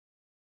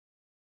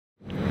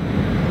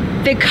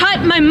They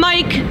cut my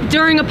mic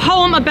during a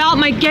poem about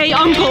my gay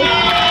uncle,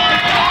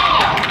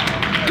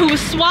 who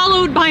was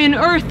swallowed by an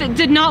earth that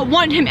did not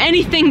want him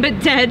anything but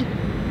dead.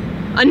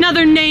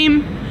 Another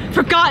name,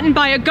 forgotten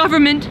by a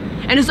government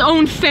and his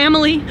own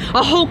family,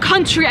 a whole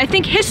country. I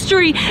think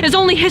history is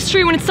only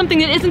history when it's something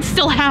that isn't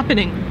still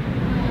happening.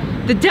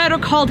 The dead are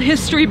called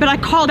history, but I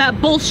call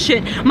that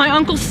bullshit. My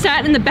uncle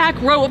sat in the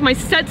back row of my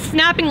set,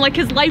 snapping like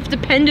his life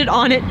depended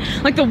on it,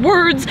 like the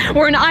words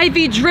were an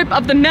IV drip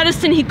of the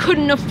medicine he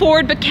couldn't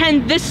afford, but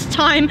can this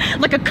time,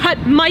 like a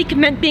cut mic,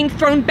 meant being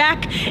thrown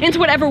back into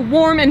whatever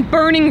warm and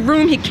burning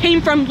room he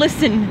came from.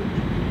 Listen,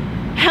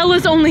 hell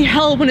is only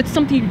hell when it's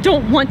something you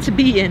don't want to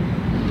be in.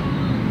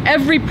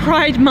 Every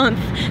Pride Month,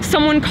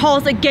 someone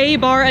calls a gay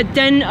bar a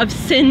den of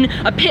sin,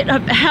 a pit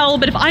of hell,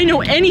 but if I know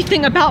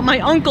anything about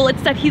my uncle,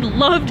 it's that he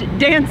loved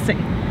dancing.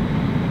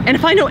 And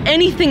if I know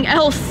anything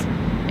else,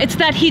 it's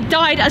that he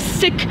died a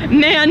sick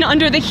man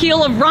under the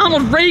heel of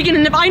Ronald Reagan,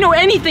 and if I know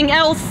anything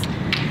else,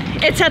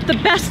 it's that the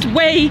best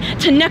way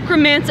to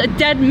necromance a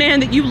dead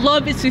man that you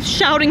love is through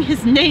shouting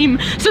his name.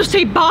 So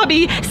say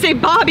Bobby, say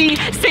Bobby,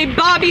 say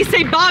Bobby,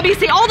 say Bobby,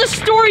 say all the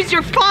stories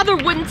your father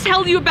wouldn't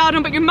tell you about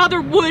him, but your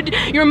mother would.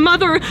 Your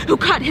mother who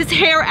cut his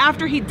hair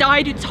after he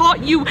died, who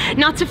taught you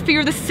not to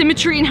fear the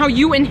symmetry in how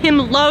you and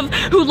him love,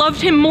 who loved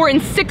him more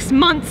in 6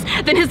 months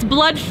than his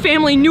blood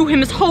family knew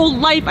him his whole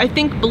life. I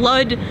think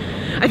blood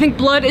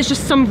is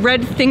just some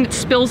red thing that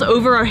spills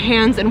over our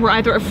hands and we're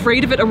either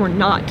afraid of it or we're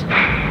not.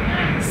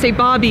 Say,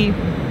 Bobby,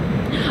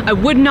 I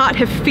would not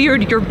have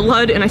feared your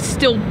blood and I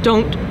still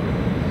don't.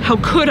 How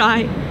could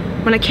I,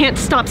 when I can't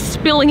stop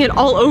spilling it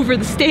all over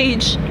the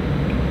stage?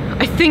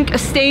 I think a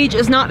stage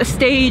is not a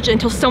stage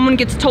until someone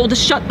gets told to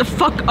shut the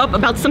fuck up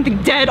about something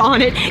dead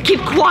on it. Keep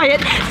quiet,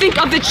 think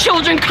of the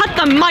children, cut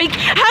the mic.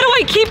 How do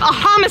I keep a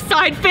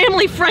homicide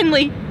family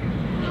friendly?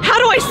 How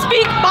do I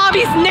speak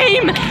Bobby's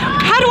name?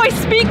 How do I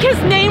speak his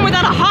name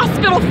without a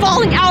hospital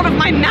falling out of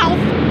my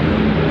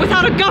mouth?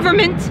 Without a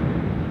government?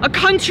 A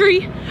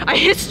country, a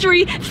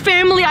history,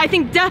 family. I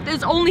think death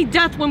is only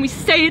death when we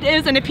say it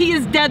is, and if he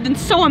is dead, then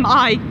so am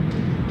I.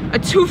 A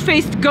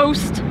two-faced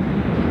ghost,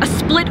 a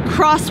split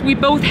cross we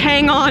both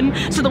hang on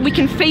so that we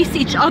can face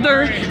each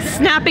other,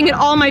 snapping at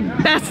all my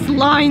best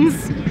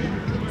lines,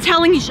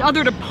 telling each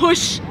other to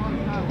push,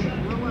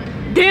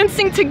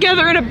 dancing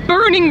together in a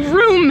burning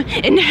room,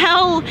 in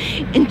hell,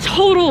 in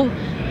total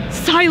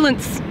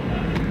silence.